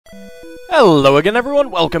Hello again, everyone.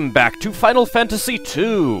 Welcome back to Final Fantasy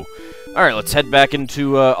II. Alright, let's head back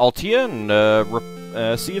into Altea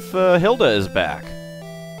and see if Hilda is back.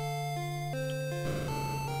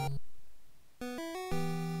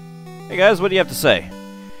 Hey guys, what do you have to say?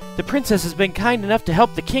 The princess has been kind enough to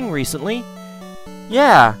help the king recently.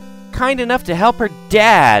 Yeah, kind enough to help her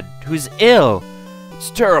dad, who's ill.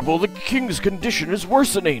 It's terrible. The king's condition is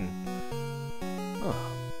worsening.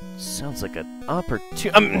 Sounds like an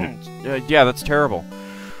opportunity. Yeah, that's terrible.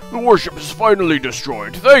 The warship is finally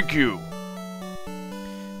destroyed. Thank you.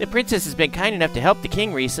 The princess has been kind enough to help the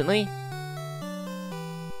king recently.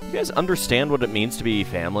 You guys understand what it means to be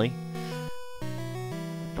family?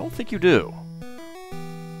 I don't think you do.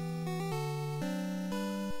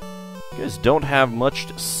 You guys don't have much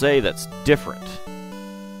to say that's different.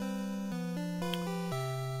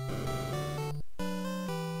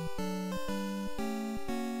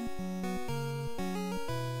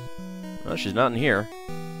 Oh, she's not in here.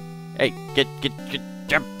 Hey, get.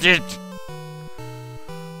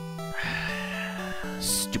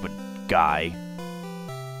 Stupid guy.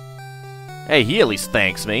 Hey, he at least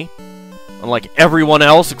thanks me. Unlike everyone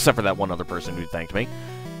else, except for that one other person who thanked me.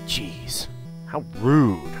 Jeez. How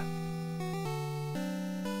rude.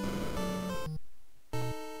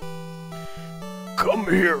 Come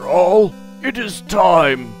here, all. It is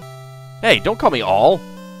time. Hey, don't call me all.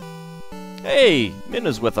 Hey,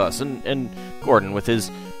 Minna's with us, and Gordon with his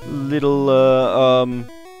little,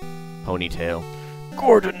 ponytail.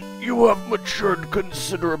 Gordon, you have matured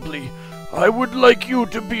considerably. I would like you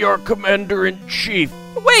to be our commander-in-chief.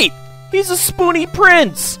 Wait! He's a spoony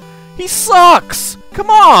prince! He sucks! Come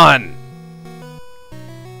on!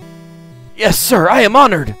 Yes, sir, I am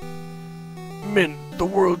honored. Min, the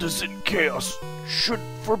world is in chaos. Should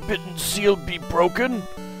Forbidden Seal be broken?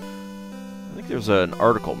 I think there's an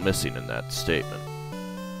article missing in that statement.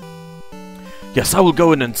 Yes, I will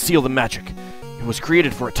go in and seal the magic. It was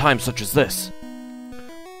created for a time such as this.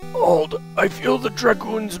 Ald, I feel the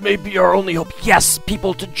dragoons may be our only hope. Yes,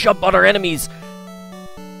 people to jump on our enemies.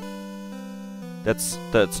 That's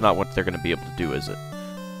not what they're going to be able to do, is it?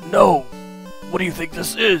 No. What do you think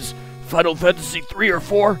this is? Final Fantasy 3 or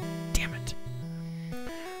 4? Damn it.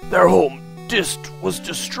 Their home, Dist, was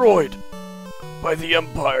destroyed by the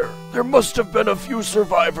Empire. There must have been a few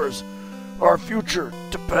survivors. Our future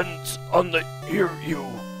depends on the Hiryu.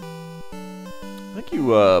 I think you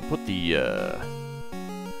put the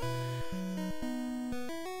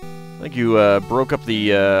I think you broke up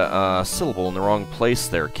the syllable in the wrong place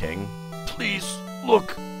there, King. Please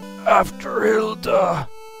look after Hilda.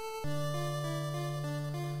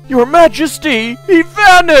 Your Majesty, he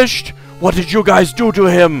vanished. What did you guys do to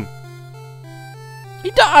him? He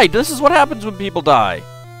died! This is what happens when people die.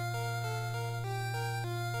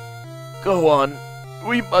 Go on.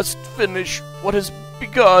 We must finish what has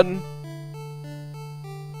begun.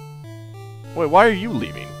 Wait, why are you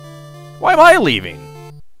leaving? Why am I leaving?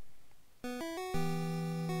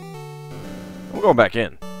 I'm going back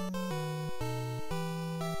in.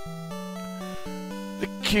 The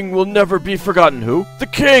king will never be forgotten. Who? The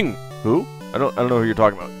king! Who? I don't know who you're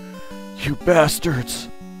talking about. You bastards.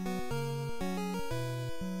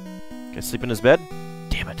 Can I sleep in his bed?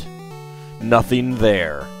 Damn it. Nothing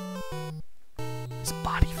there. His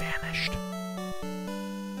body vanished.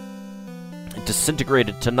 It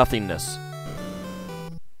disintegrated to nothingness.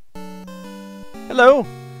 Hello?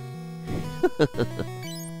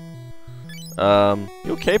 You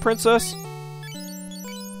okay, princess?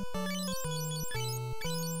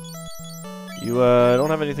 You, don't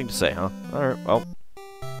have anything to say, huh? Alright, well.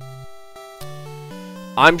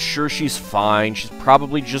 I'm sure she's fine. She's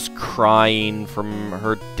probably just crying from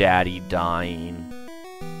her daddy dying.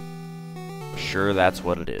 Sure, that's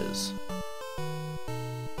what it is.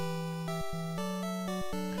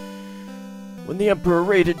 When the Emperor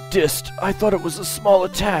raided Dist, I thought it was a small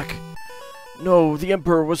attack. No, the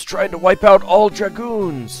Emperor was trying to wipe out all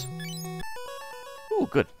dragoons. Ooh,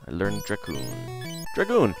 good. I learned Dragoon.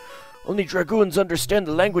 Dragoon. Only dragoons understand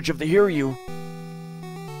the language of the Hiryu.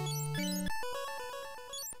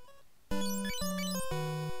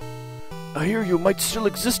 A Hiryu might still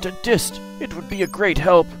exist at Dist. It would be a great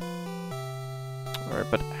help. Alright,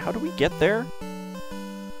 but how do we get there?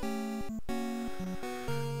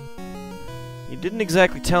 You didn't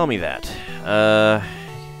exactly tell me that.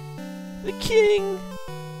 The king?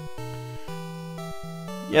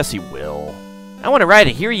 Yes, he will. I want to ride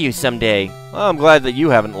a Hiryu someday. Well, I'm glad that you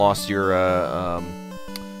haven't lost your,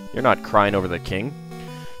 you're not crying over the king.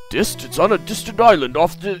 Dist, it's on a distant island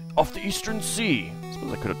off the Eastern Sea. I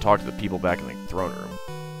suppose I could have talked to the people back in the throne room.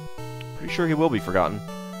 Pretty sure he will be forgotten.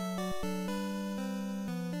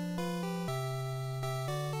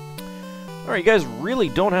 Alright, you guys really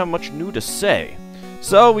don't have much new to say.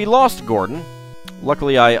 So, we lost Gordon.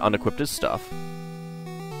 Luckily, I unequipped his stuff.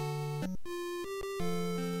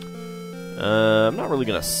 I'm not really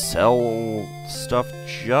gonna sell stuff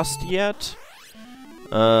just yet.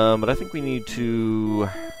 But I think we need to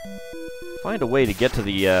find a way to get to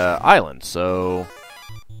the island, so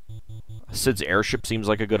Sid's airship seems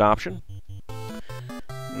like a good option.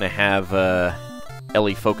 I'm gonna have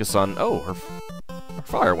Ellie focus on... Oh, her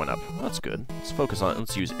fire went up. Well, that's good.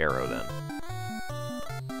 Let's use arrow then.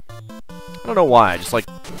 I don't know why, I just like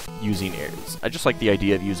using arrows. I just like the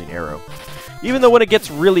idea of using arrow. Even though when it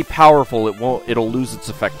gets really powerful, it'll lose its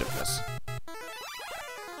effectiveness.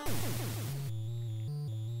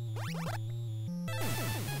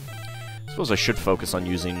 I suppose I should focus on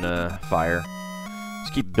using fire.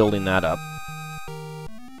 Just keep building that up.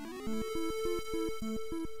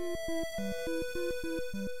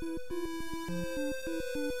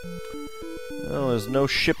 Oh, there's no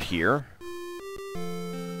ship here.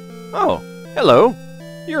 Oh, hello.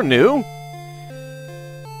 You're new.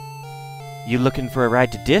 You looking for a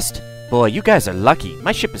ride to Dist? Boy, you guys are lucky.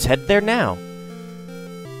 My ship is headed there now.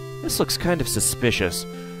 This looks kind of suspicious.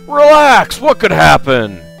 Relax! What could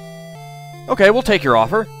happen? Okay, we'll take your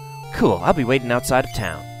offer. Cool, I'll be waiting outside of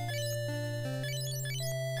town.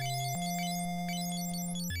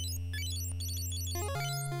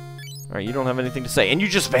 Alright, you don't have anything to say, and you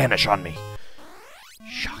just vanish on me.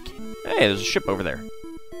 Shocking. Hey, there's a ship over there.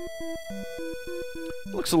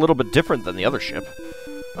 It looks a little bit different than the other ship.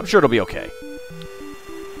 I'm sure it'll be okay.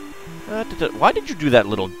 Why did you do that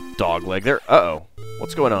little dog leg there? Uh-oh.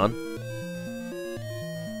 What's going on?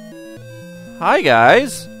 Hi,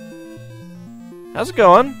 guys. How's it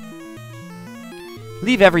going?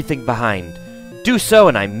 Leave everything behind. Do so,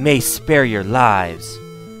 and I may spare your lives.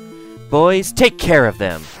 Boys, take care of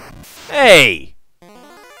them. Hey!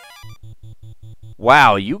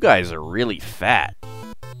 Wow, you guys are really fat.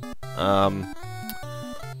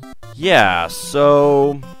 Yeah,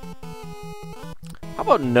 so... How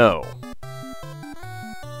about no?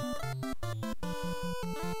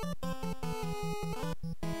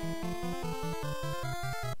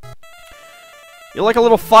 You like a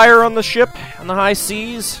little fire on the ship, on the high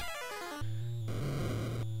seas?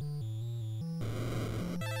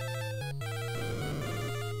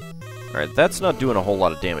 Alright, that's not doing a whole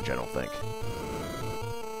lot of damage, I don't think.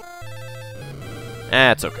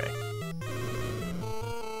 That's okay.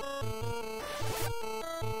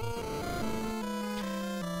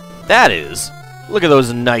 That is. Look at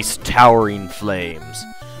those nice towering flames.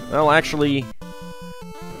 Well, actually,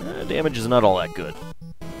 damage is not all that good.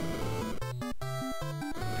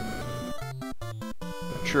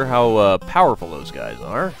 Not sure how powerful those guys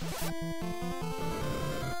are.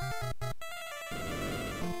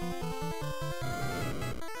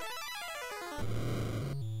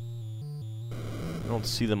 I don't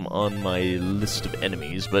see them on my list of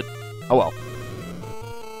enemies, but oh well.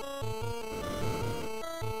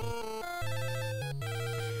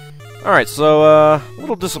 Alright, so, a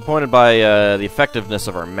little disappointed by the effectiveness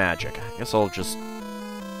of our magic. I guess I'll just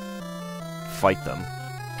fight them.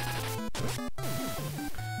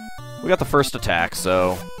 We got the first attack,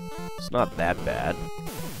 so it's not that bad.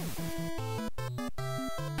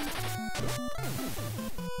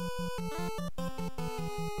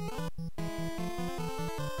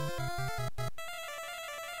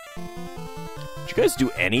 Did you guys do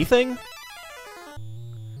anything?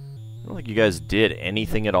 I don't think you guys did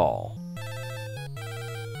anything at all.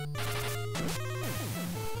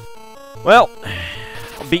 Well,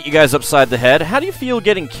 I'll beat you guys upside the head. How do you feel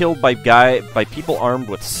getting killed by people armed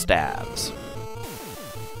with staves?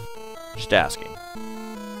 Just asking.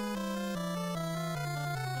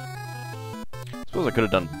 Suppose I could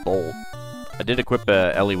have done bolt. I did equip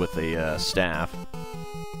Ellie with a staff.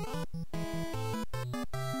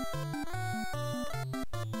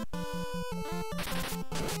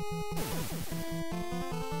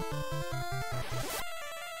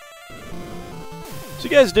 So you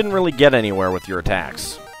guys didn't really get anywhere with your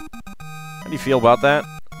attacks. How do you feel about that?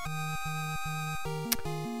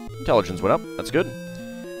 Intelligence went up. That's good.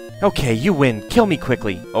 Okay, you win. Kill me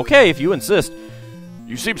quickly. Okay, if you insist.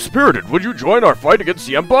 You seem spirited. Would you join our fight against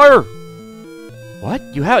the Empire? What?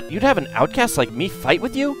 You'd have an outcast like me fight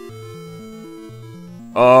with you?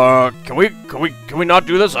 Can we not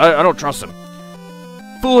do this? I don't trust him.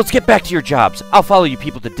 Fools, get back to your jobs. I'll follow you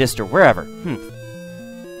people to Dist or wherever.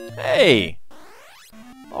 Hey!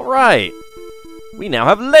 Alright. We now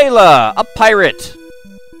have Layla, a pirate.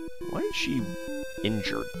 Why is she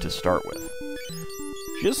injured to start with?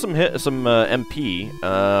 She has some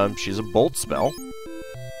MP. She's a bolt spell.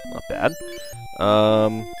 Not bad.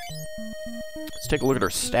 Let's take a look at her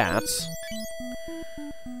stats.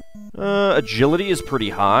 Agility is pretty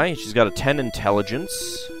high. She's got a 10 intelligence,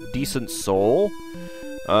 decent soul.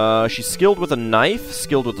 She's skilled with a knife,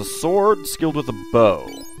 skilled with a sword, skilled with a bow.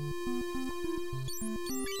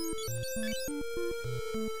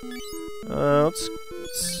 Let's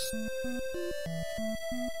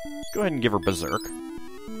go ahead and give her Berserk,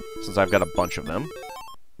 since I've got a bunch of them.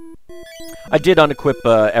 I did unequip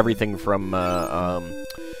everything from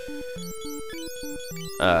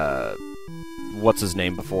what's his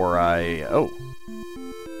name before I... Oh.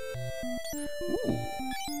 Ooh.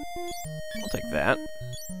 I'll take that.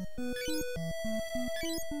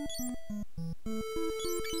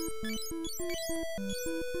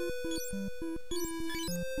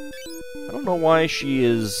 I don't know why she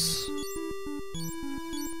is...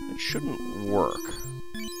 It shouldn't work.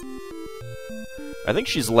 I think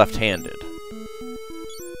she's left-handed.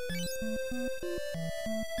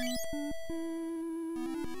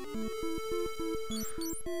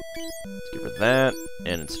 Let's give her that,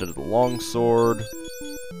 and instead of the longsword...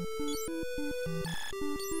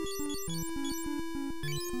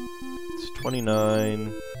 It's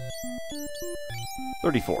 29...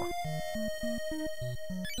 34.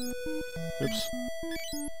 Oops.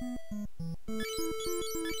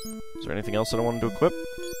 Is there anything else that I wanted to equip?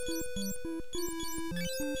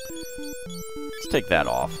 Let's take that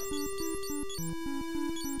off.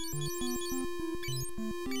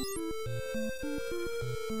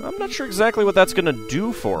 I'm not sure exactly what that's going to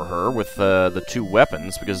do for her with the two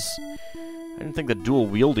weapons, because I didn't think that dual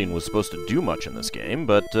wielding was supposed to do much in this game,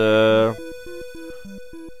 but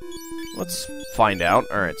let's find out.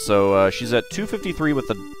 Alright, so she's at 253 with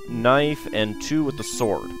the knife and 2 with the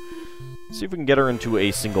sword. Let's see if we can get her into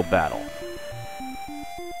a single battle.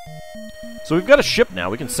 So we've got a ship now,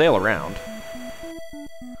 we can sail around.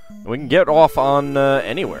 We can get off on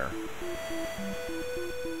anywhere.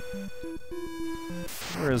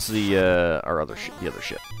 Where is the our other the other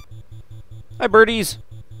ship? Hi, birdies.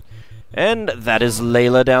 And that is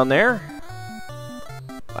Layla down there.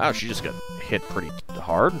 Wow, she just got hit pretty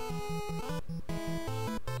hard.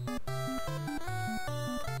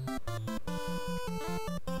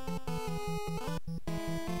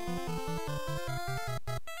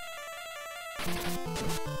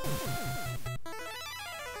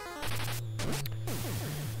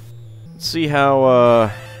 Let's see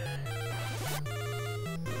how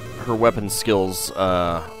her weapon skills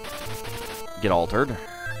get altered.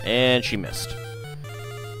 And she missed.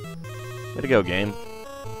 Way to go, game.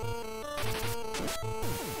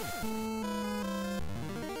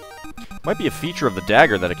 Might be a feature of the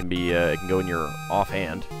dagger that it can be it can go in your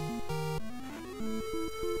offhand.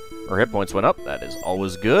 Her hit points went up. That is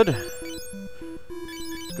always good.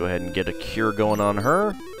 Let's go ahead and get a cure going on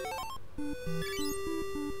her.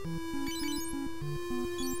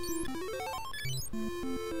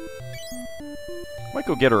 Might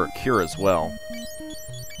go get her a cure as well.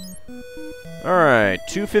 Alright,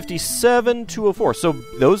 257, 204. So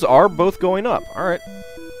those are both going up. Alright.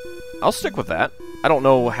 I'll stick with that. I don't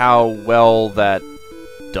know how well that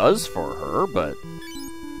does for her, but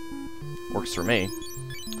works for me.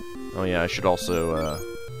 Oh yeah, I should also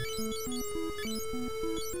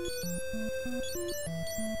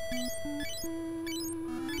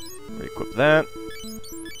re-equip that.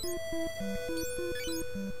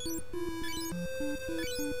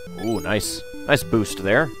 Ooh, nice. Nice boost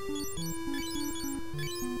there.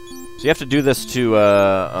 So you have to do this to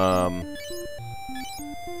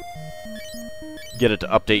get it to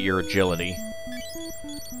update your agility.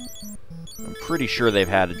 I'm pretty sure they've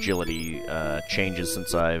had agility changes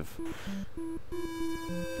since I've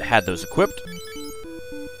had those equipped.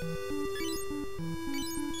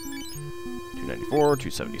 294,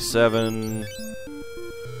 277,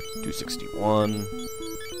 261.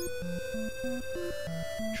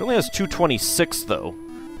 She only has 226, though.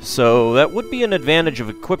 So that would be an advantage of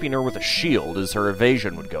equipping her with a shield, as her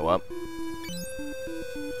evasion would go up.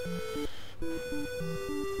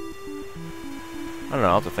 I don't know,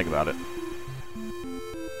 I'll have to think about it.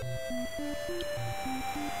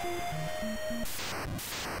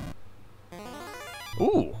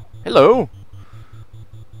 Ooh, hello!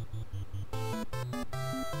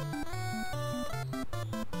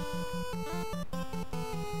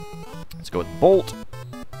 Let's go with Bolt.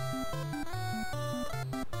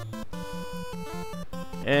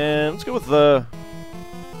 And let's go with the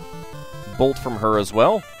Bolt from her as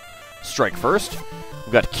well. Strike first.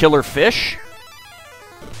 We've got Killer Fish.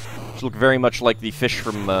 Which look very much like the fish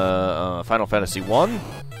from Final Fantasy I.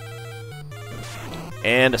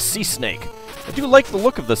 And a Sea Snake. I do like the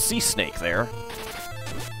look of the Sea Snake there.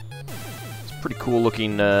 It's a pretty cool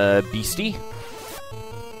looking beastie.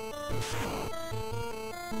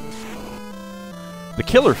 The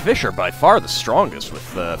killer fish are by far the strongest, with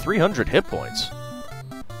 300 hit points.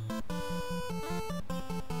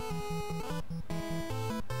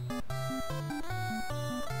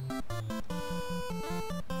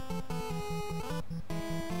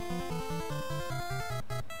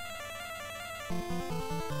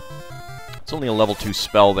 It's only a level 2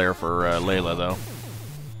 spell there for Layla, though.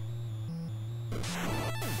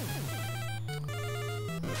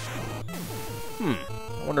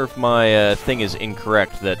 I wonder if my thing is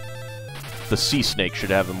incorrect that the sea snake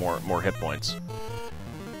should have the more hit points.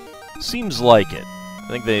 Seems like it. I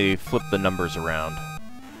think they flipped the numbers around.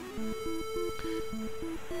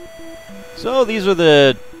 So these are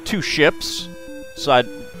the two ships,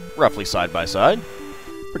 roughly side by side.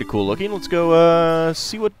 Pretty cool looking. Let's go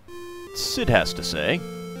see what Sid has to say.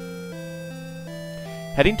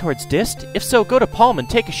 Heading towards Dist? If so, go to Palm and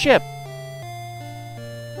take a ship.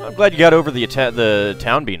 I'm glad you got over the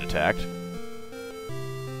town being attacked.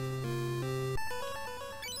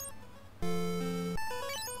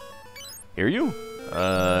 Hear you?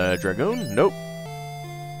 Dragoon? Nope.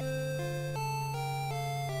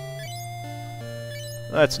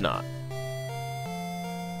 That's not.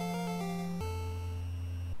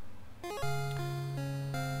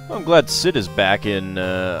 I'm glad Sid is back in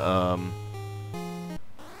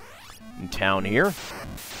town here.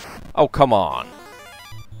 Oh, come on.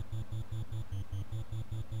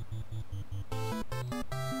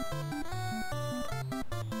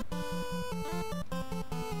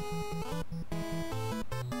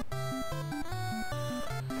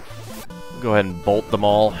 Go ahead and bolt them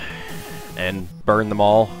all and burn them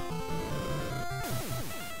all.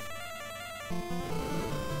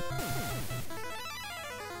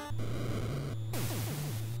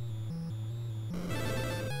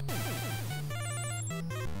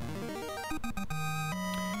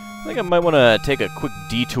 I think I might want to take a quick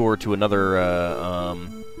detour to another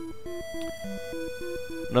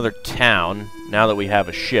town now that we have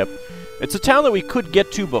a ship. It's a town that we could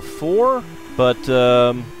get to before, but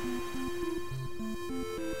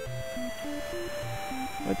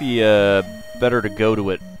might be better to go to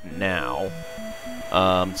it now,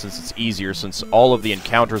 since it's easier, since all of the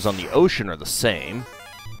encounters on the ocean are the same.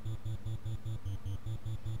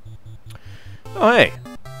 Oh, hey.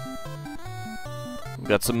 We've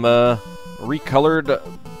got some recolored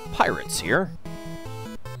pirates here.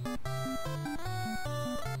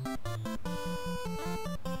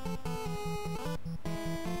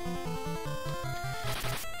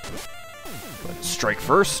 Let's strike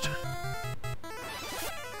first.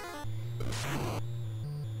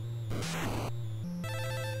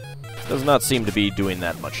 Does not seem to be doing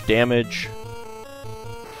that much damage.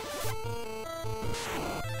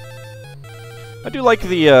 I do like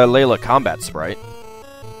the Layla combat sprite.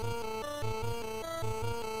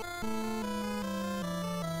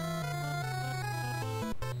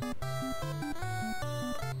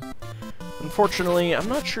 Unfortunately, I'm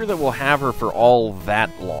not sure that we'll have her for all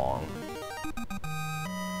that long.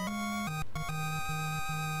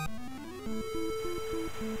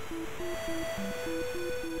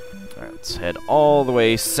 Alright, let's head all the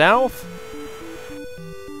way south.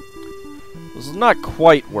 This is not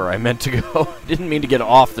quite where I meant to go. Didn't mean to get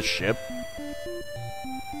off the ship.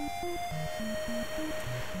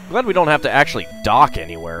 Glad we don't have to actually dock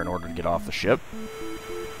anywhere in order to get off the ship.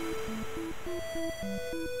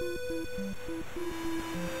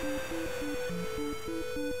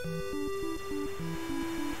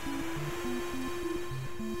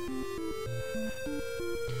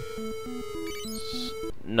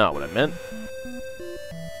 Not what I meant.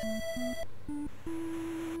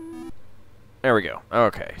 There we go.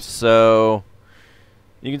 Okay, so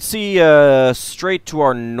you can see straight to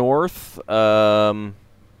our north. That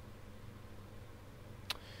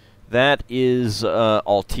is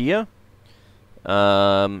Altea,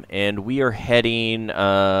 and we are heading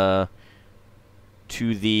to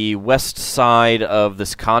the west side of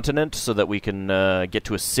this continent so that we can get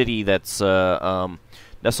to a city that's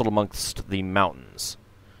nestled amongst the mountains.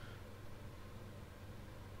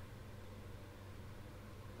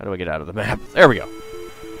 How do I get out of the map? There we go.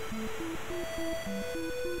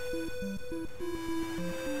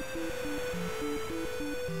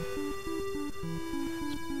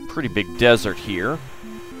 Pretty big desert here.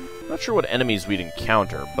 Not sure what enemies we'd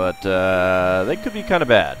encounter, but they could be kind of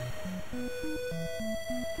bad.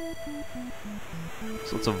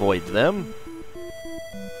 So let's avoid them.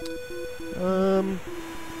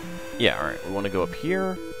 Yeah, alright, we want to go up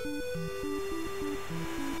here.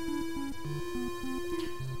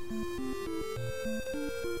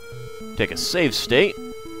 Take a save state,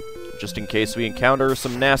 just in case we encounter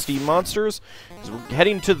some nasty monsters. 'Cause we're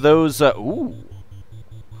heading to those, ooh.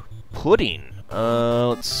 pudding.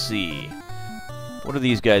 Let's see. What are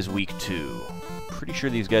these guys weak to? Pretty sure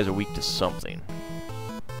these guys are weak to something.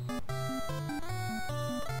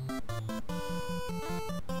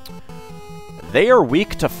 They are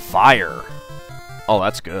weak to fire. Oh,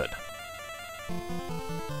 that's good.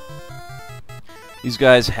 These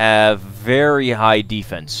guys have very high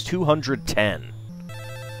defense, 210.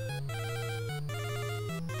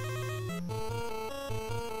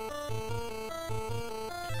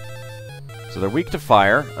 So they're weak to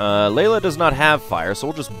fire. Layla does not have fire, so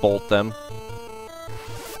we'll just bolt them.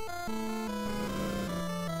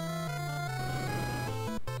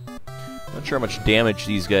 Not sure how much damage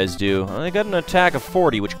these guys do. They got an attack of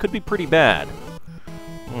 40, which could be pretty bad.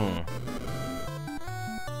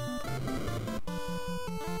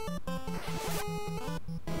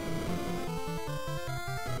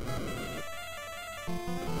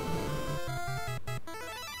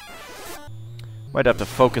 Might have to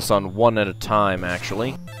focus on one at a time,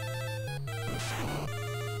 actually.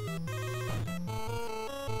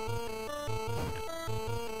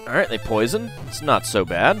 Alright, they poison. It's not so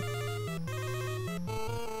bad.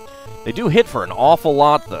 They do hit for an awful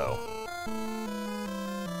lot, though.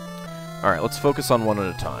 Alright, let's focus on one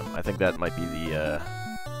at a time. I think that might be the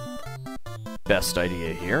best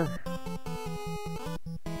idea here.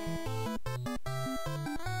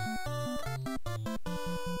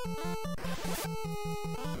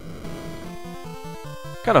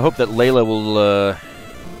 Kind of hope that Layla will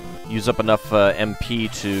use up enough MP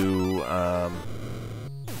to...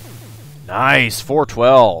 Nice!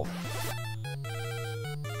 412!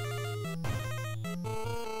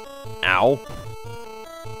 Ow.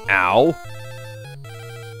 Ow.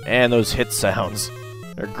 And those hit sounds.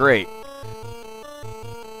 They're great.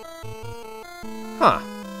 Huh.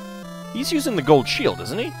 He's using the gold shield,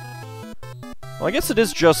 isn't he? Well, I guess it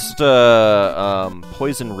is just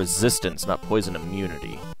poison resistance, not poison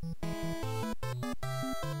immunity.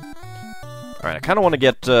 Alright, I kind of want to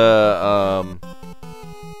get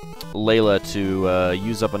Layla to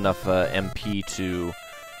use up enough MP to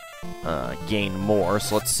gain more.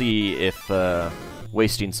 So let's see if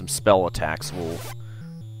wasting some spell attacks will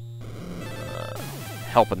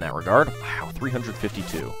help in that regard. Wow,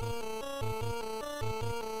 352.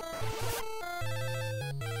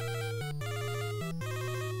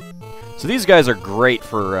 So these guys are great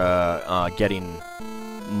for getting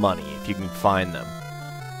money, if you can find them.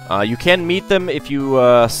 You can meet them if you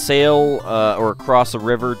sail or cross a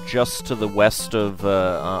river just to the west of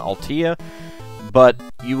Altea, but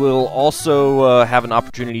you will also have an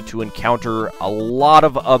opportunity to encounter a lot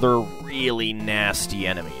of other really nasty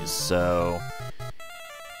enemies, so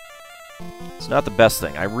it's not the best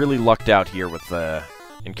thing. I really lucked out here with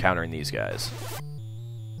encountering these guys.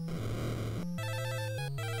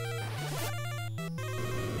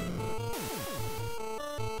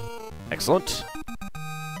 Excellent.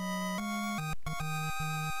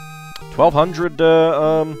 1200,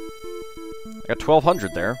 I got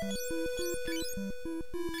 1200 there.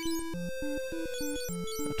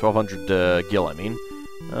 1200 gil, I mean.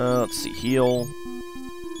 Let's see, heal.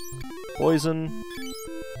 Poison.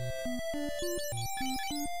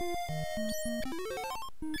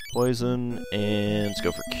 Poison, and let's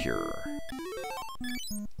go for cure.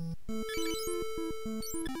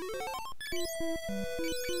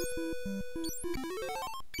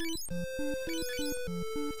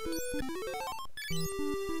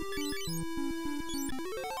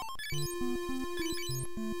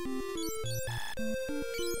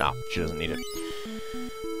 No, she doesn't need it.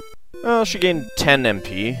 Well, she gained 10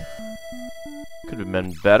 MP. Could have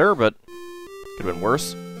been better, but could have been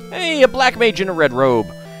worse. Hey, a black mage in a red robe.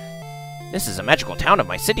 This is a magical town of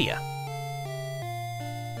Mysidia.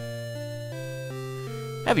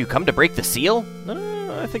 Have you come to break the seal?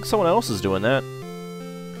 I think someone else is doing that.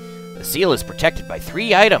 The seal is protected by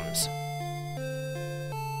 3 items.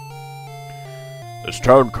 This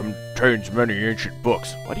town contains many ancient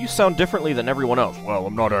books. Why do you sound differently than everyone else? Well,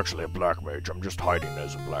 I'm not actually a black mage. I'm just hiding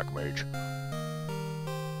as a black mage.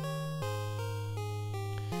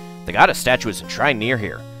 The goddess statue is enshrined near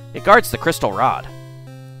here. It guards the crystal rod.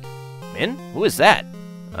 Min? Who is that?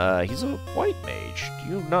 He's a white mage.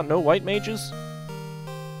 Do you not know white mages?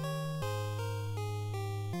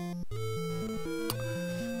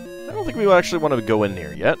 I don't think we actually want to go in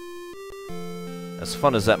here yet. As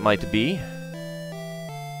fun as that might be.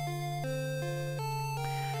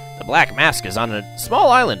 The Black Mask is on a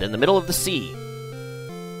small island in the middle of the sea.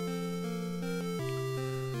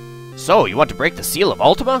 So, you want to break the seal of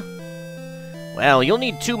Ultima? Well, you'll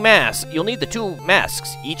need the 2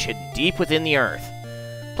 masks, each hidden deep within the earth.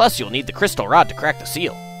 Plus, you'll need the crystal rod to crack the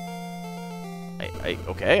seal.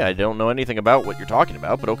 Okay, I don't know anything about what you're talking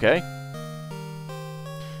about, but okay.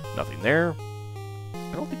 Nothing there.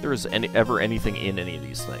 I don't think there's ever anything in any of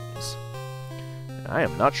these things. I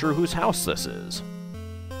am not sure whose house this is.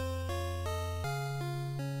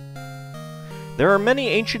 There are many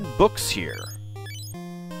ancient books here.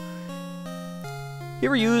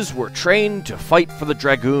 Hiryus were trained to fight for the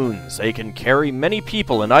dragoons. They can carry many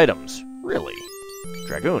people and items. Really?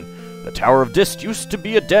 Dragoon. The Tower of Dist used to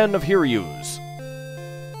be a den of Hiryus.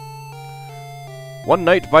 One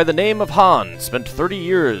knight by the name of Han spent 30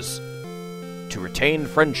 years to retain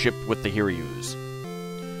friendship with the Hiryus.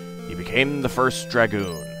 He became the first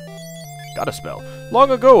dragoon. Got a spell. Long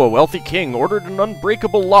ago, a wealthy king ordered an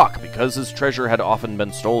unbreakable lock because his treasure had often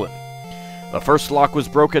been stolen. The first lock was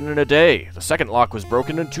broken in a day, the second lock was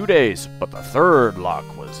broken in 2 days, but the third lock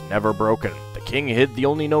was never broken. The king hid the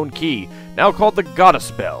only known key, now called the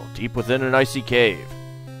Goddess Bell, deep within an icy cave.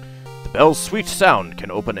 The bell's sweet sound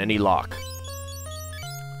can open any lock.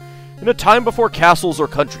 In a time before castles or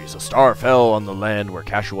countries, a star fell on the land where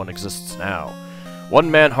Kashuan exists now. One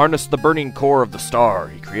man harnessed the burning core of the star.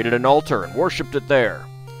 He created an altar and worshipped it there.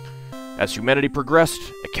 As humanity progressed,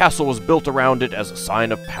 a castle was built around it as a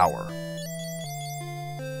sign of power.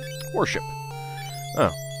 Worship.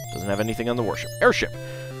 Oh, doesn't have anything on the worship. Airship.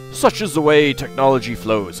 Such is the way technology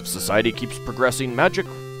flows. If society keeps progressing, magic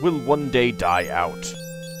will one day die out.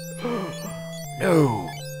 No.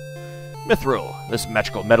 Mithril. This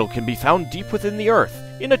magical metal can be found deep within the earth,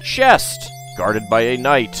 in a chest, guarded by a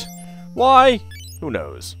knight. Why? Who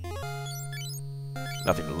knows?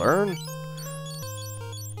 Nothing to learn.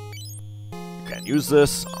 You can't use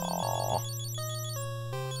this. Aww.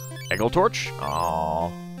 Eggle torch.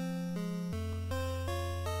 Aww.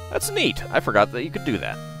 That's neat. I forgot that you could do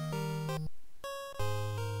that.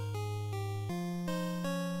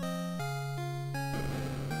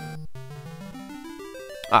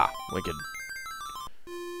 Ah, we could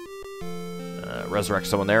resurrect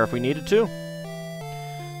someone there if we needed to.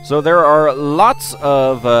 So there are lots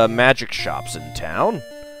of magic shops in town.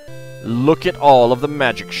 Look at all of the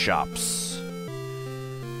magic shops.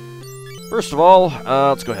 First of all,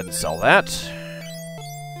 let's go ahead and sell that.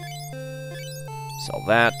 Sell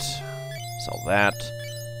that. Sell that.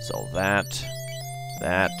 Sell that.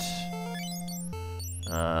 That.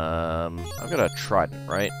 I've got a trident,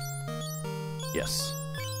 right? Yes.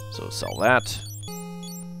 So sell that.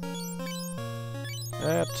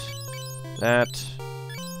 That. That.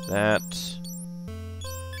 That.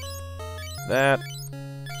 That.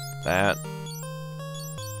 That.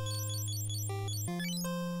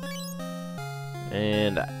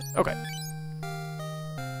 And that. Okay.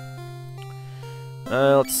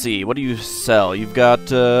 Let's see. What do you sell? You've got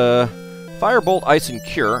Firebolt, Ice, and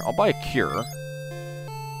Cure. I'll buy a Cure.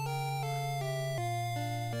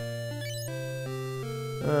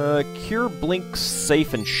 Cure, Blink,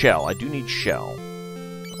 Safe, and Shell. I do need Shell.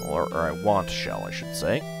 Or I want Shell, I should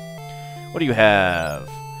say. What do you have?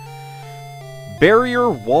 Barrier,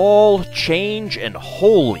 Wall, Change, and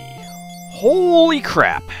Holy. Holy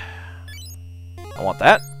crap! I want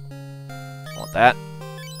that. I want that.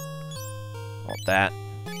 I want that.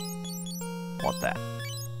 I want that.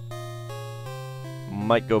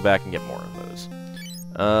 Might go back and get more of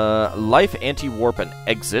those. Life, Anti-Warp, and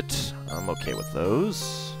Exit. I'm okay with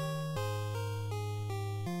those.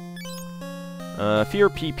 Fear,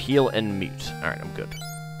 Peep, Heal, and Mute. Alright, I'm good.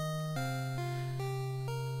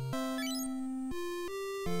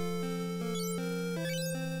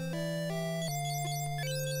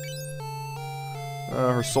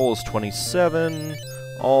 Her soul is 27.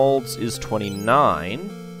 Ald's is 29.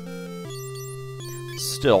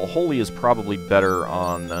 Still, Holy is probably better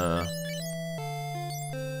on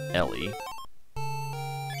Ellie.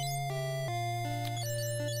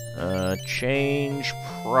 Change,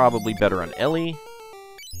 probably better on Ellie.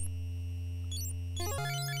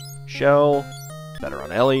 Shell, better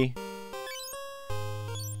on Ellie.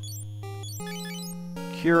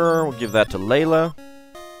 Cure, we'll give that to Layla.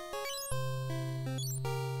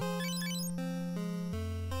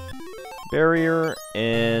 Barrier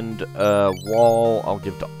and Wall, I'll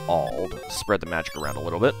give to Ald. Spread the magic around a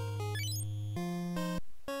little bit.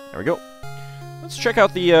 There we go. Let's check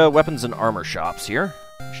out the weapons and armor shops here.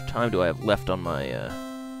 How much time do I have left on my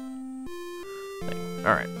thing?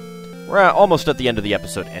 Alright. We're almost at the end of the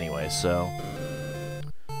episode anyway, so...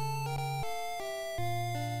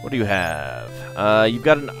 What do you have? You've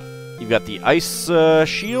got the Ice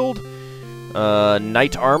Shield,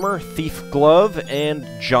 Knight Armor, Thief Glove, and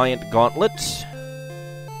Giant Gauntlet.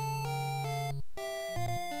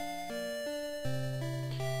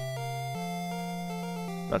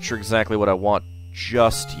 Not sure exactly what I want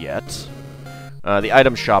just yet. The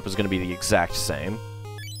item shop is going to be the exact same.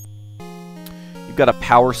 You've got a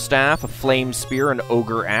power staff, a flame spear, an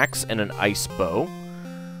ogre axe, and an ice bow.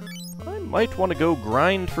 I might want to go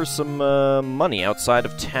grind for some money outside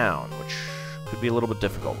of town, which could be a little bit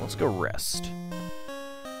difficult. Let's go rest.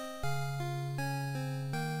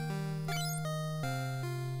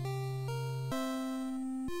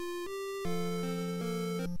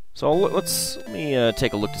 So let me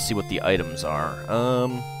take a look to see what the items are.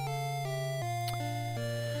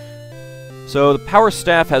 So the power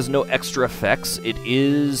staff has no extra effects. It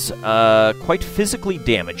is quite physically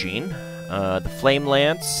damaging. The flame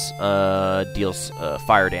lance deals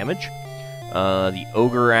fire damage. The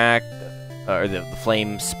ogre axe, or the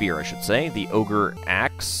flame spear, I should say. The ogre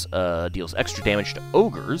axe deals extra damage to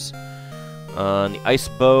ogres. And the ice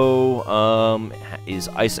bow is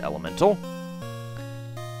ice elemental.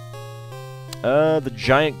 The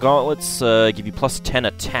giant gauntlets give you plus 10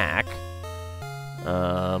 attack.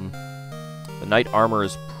 The knight armor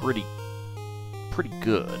is pretty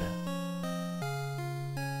good.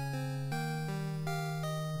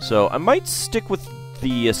 So I might stick with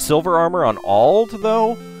the silver armor on Auld,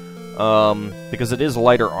 though, because it is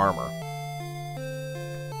lighter armor.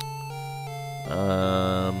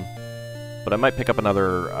 But I might pick up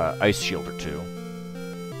another ice shield or two.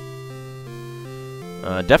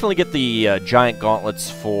 Definitely get the giant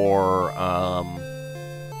gauntlets for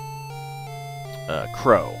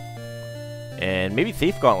Crow. And maybe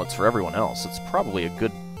thief gauntlets for everyone else. It's probably a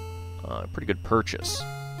good, pretty good purchase.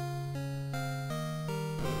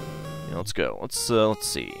 Yeah, let's go. Let's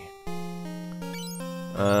see.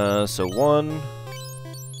 So 1,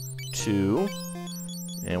 2,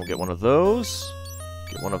 and we'll get one of those.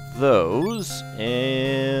 Get one of those,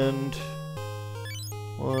 and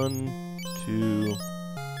 1, 2,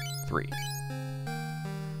 3.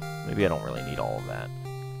 Maybe I don't really need all of that.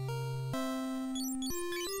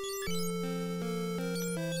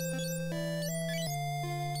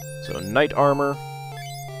 So knight armor.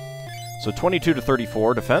 So 22 to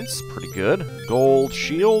 34 defense, pretty good. Gold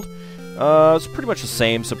shield. It's pretty much the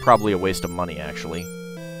same, so probably a waste of money, actually.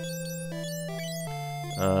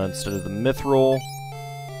 Instead of the mithril,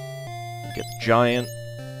 get the giant.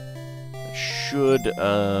 It should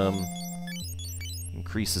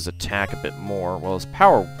increase his attack a bit more. Well, his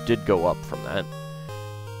power did go up from that.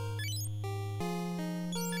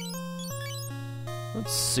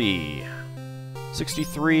 Let's see.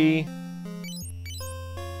 63.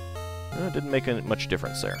 Didn't make much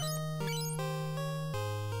difference there.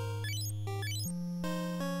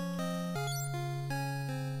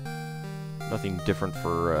 Nothing different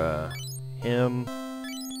for him.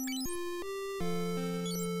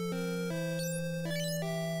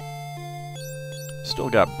 Still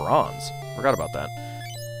got bronze. Forgot about that.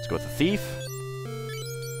 Let's go with the thief.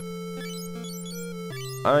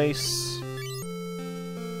 Ice.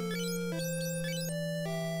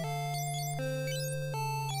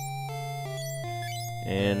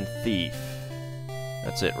 And thief.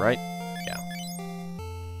 That's it, right? Yeah.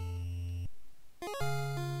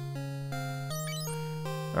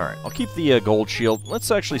 Alright, I'll keep the gold shield.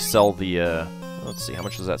 Let's actually sell the, let's see, how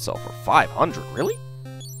much does that sell for? 500, really?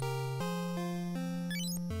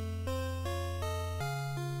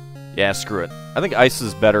 Yeah, screw it. I think ice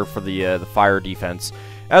is better for the fire defense.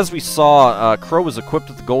 As we saw, Crow was equipped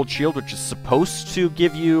with the gold shield, which is supposed to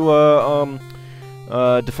give you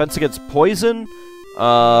defense against poison.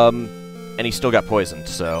 And he still got poisoned,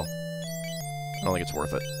 so I don't think it's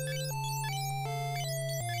worth it.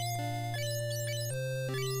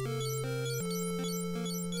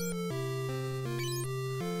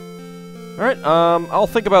 Alright, I'll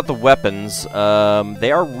think about the weapons.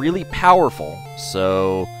 They are really powerful,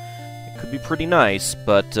 so it could be pretty nice,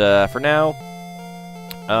 but for now,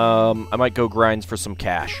 I might go grind for some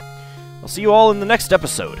cash. I'll see you all in the next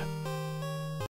episode.